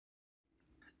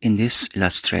In this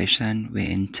illustration, we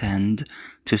intend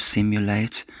to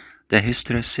simulate the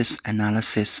hysteresis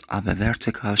analysis of a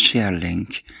vertical shear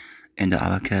link in the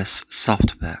Abaqus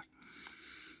software.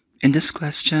 In this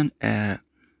question, a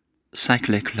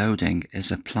cyclic loading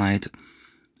is applied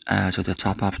to the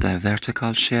top of the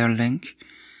vertical shear link,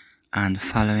 and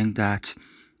following that,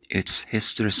 its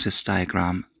hysteresis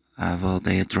diagram will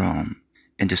be drawn.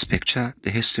 In this picture, the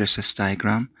hysteresis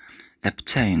diagram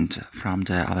obtained from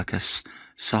the Abaqus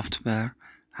software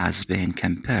has been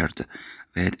compared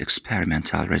with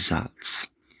experimental results.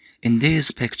 In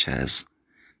these pictures,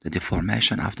 the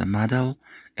deformation of the model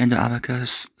in the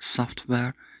Abaqus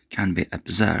software can be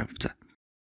observed.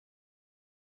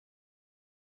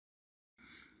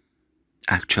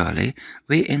 Actually,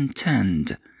 we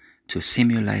intend to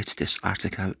simulate this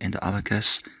article in the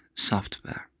Abaqus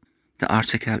software. The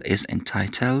article is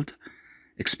entitled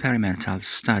Experimental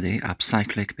Study of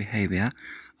Cyclic Behavior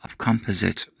of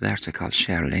Composite Vertical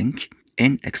Shear Link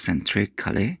in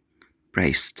Eccentrically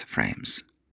Braced Frames.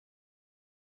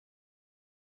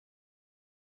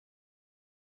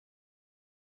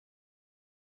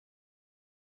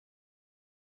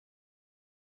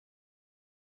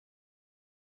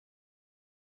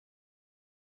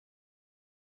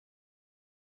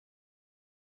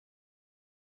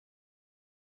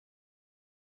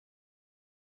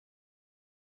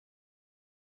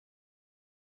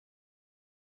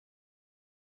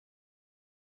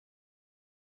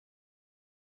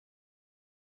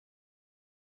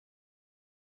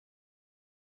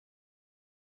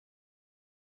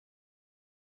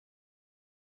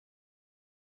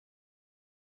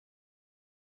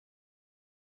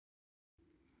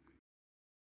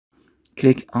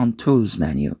 Click on Tools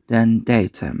menu, then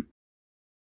Datum.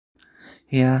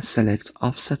 Here, select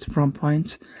Offset from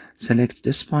Point, select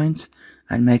this point,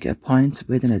 and make a point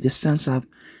within a distance of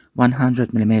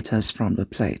 100 mm from the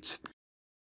plate.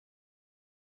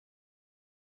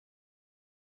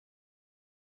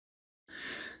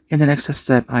 In the next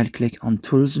step, I'll click on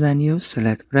Tools menu,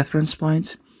 select Reference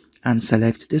Point, and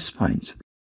select this point.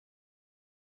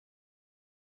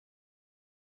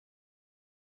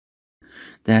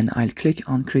 Then I'll click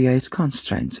on Create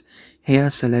Constraint. Here,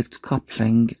 select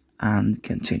Coupling and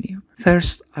continue.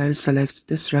 First, I'll select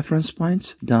this reference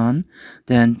point, done.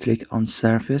 Then click on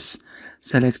Surface,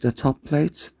 select the top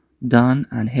plate, done.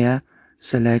 And here,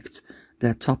 select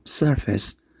the top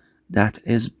surface that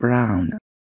is brown.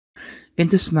 In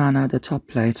this manner, the top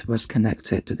plate was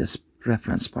connected to this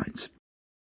reference point.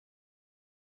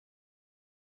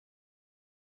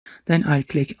 Then I'll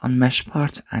click on Mesh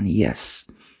Part and Yes.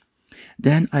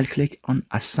 Then I'll click on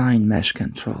Assign Mesh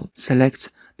Control.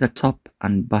 Select the top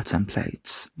and bottom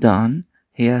plates. Done.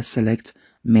 Here select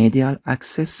Medial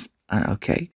Axis and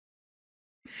OK.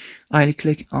 I'll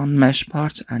click on Mesh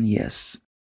Part and Yes.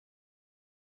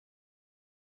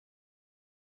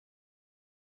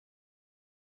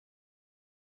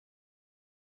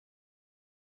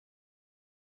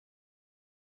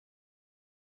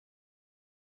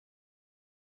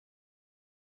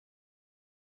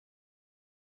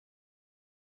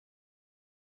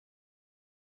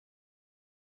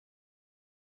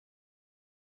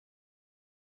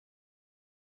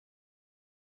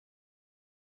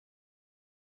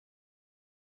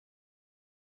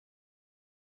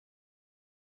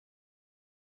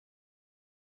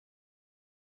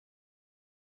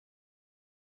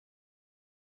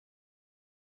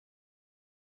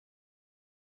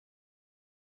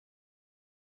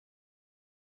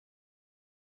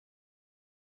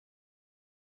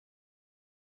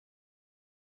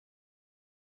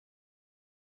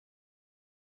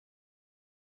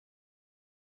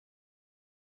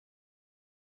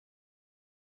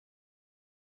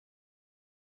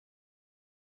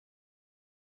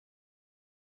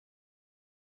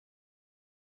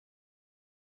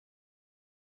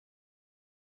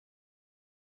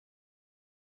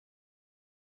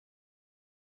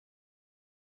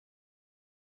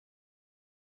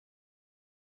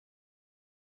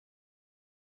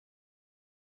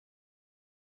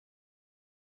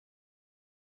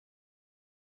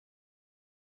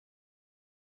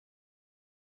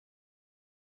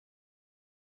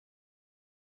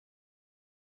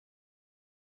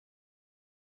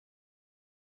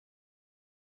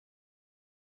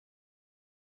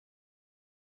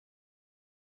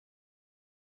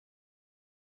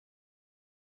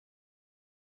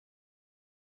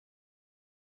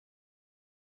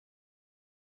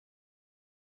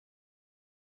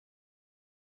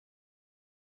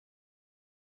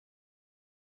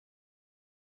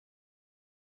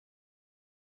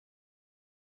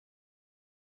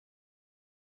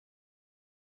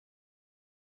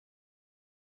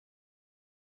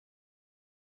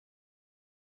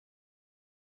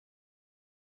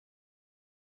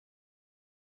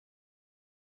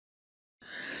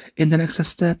 In the next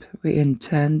step, we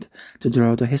intend to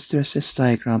draw the hysteresis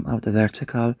diagram of the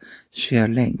vertical shear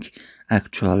link.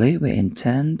 Actually, we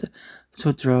intend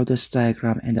to draw this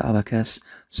diagram in the Abaqus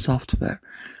software.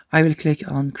 I will click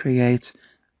on Create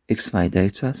XY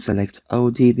Data, select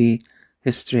ODB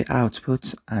History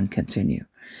Output, and continue.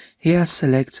 Here,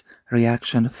 select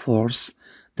Reaction Force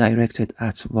directed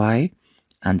at Y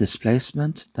and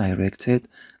Displacement directed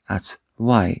at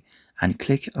Y, and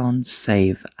click on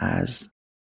Save As.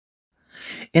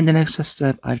 In the next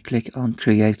step, I'll click on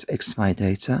Create XY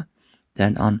Data,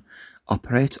 then on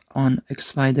Operate on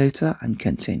XY Data, and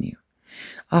continue.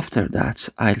 After that,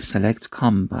 I'll select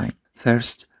Combine.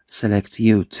 First, select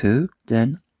U2,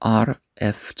 then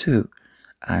RF2,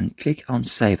 and click on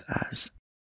Save As.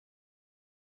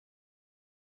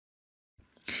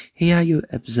 Here you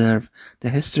observe the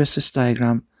hysteresis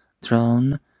diagram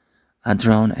drawn in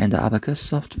the Abaqus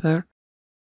software.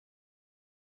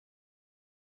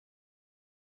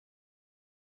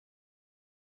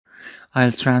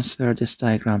 I'll transfer this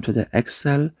diagram to the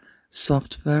Excel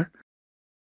software.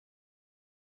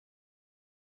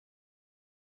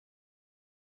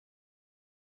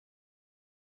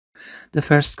 The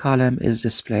first column is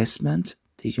displacement,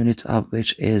 the unit of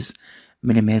which is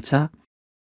millimeter.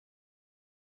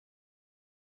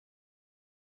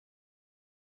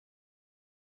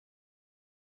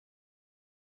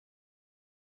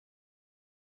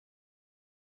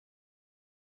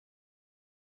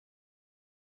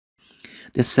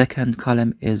 The second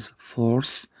column is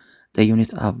force, the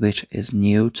unit of which is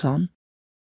Newton.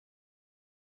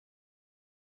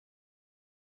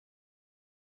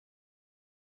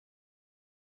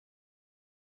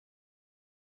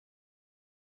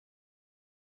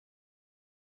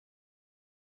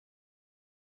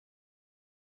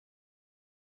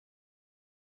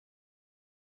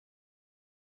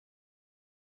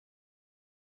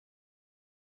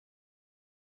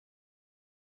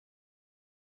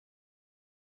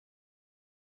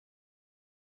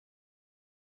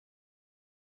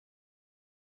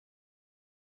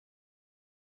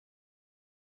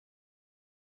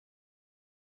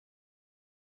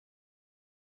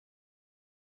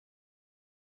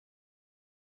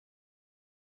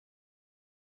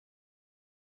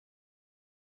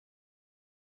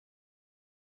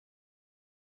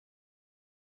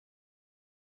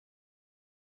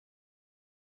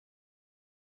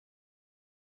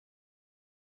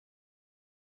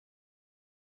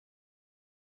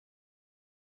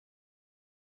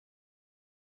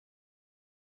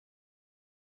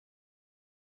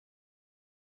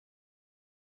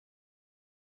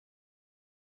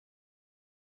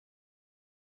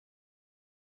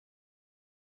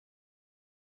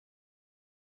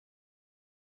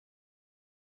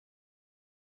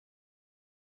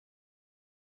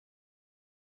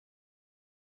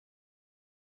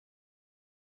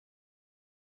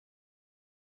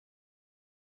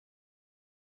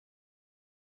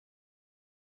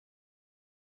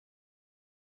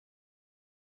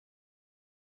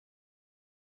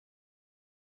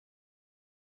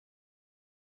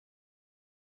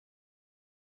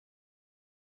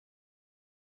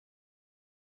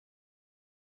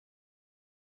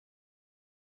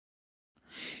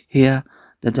 Here,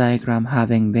 the diagram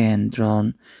having been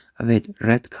drawn with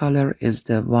red color is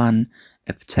the one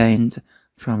obtained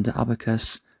from the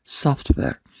Abaqus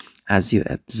software. As you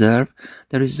observe,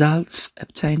 the results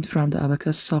obtained from the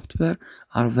Abaqus software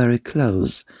are very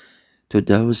close to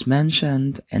those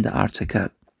mentioned in the article,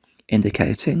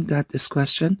 indicating that this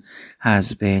question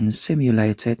has been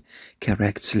simulated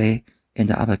correctly in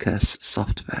the Abaqus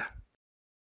software.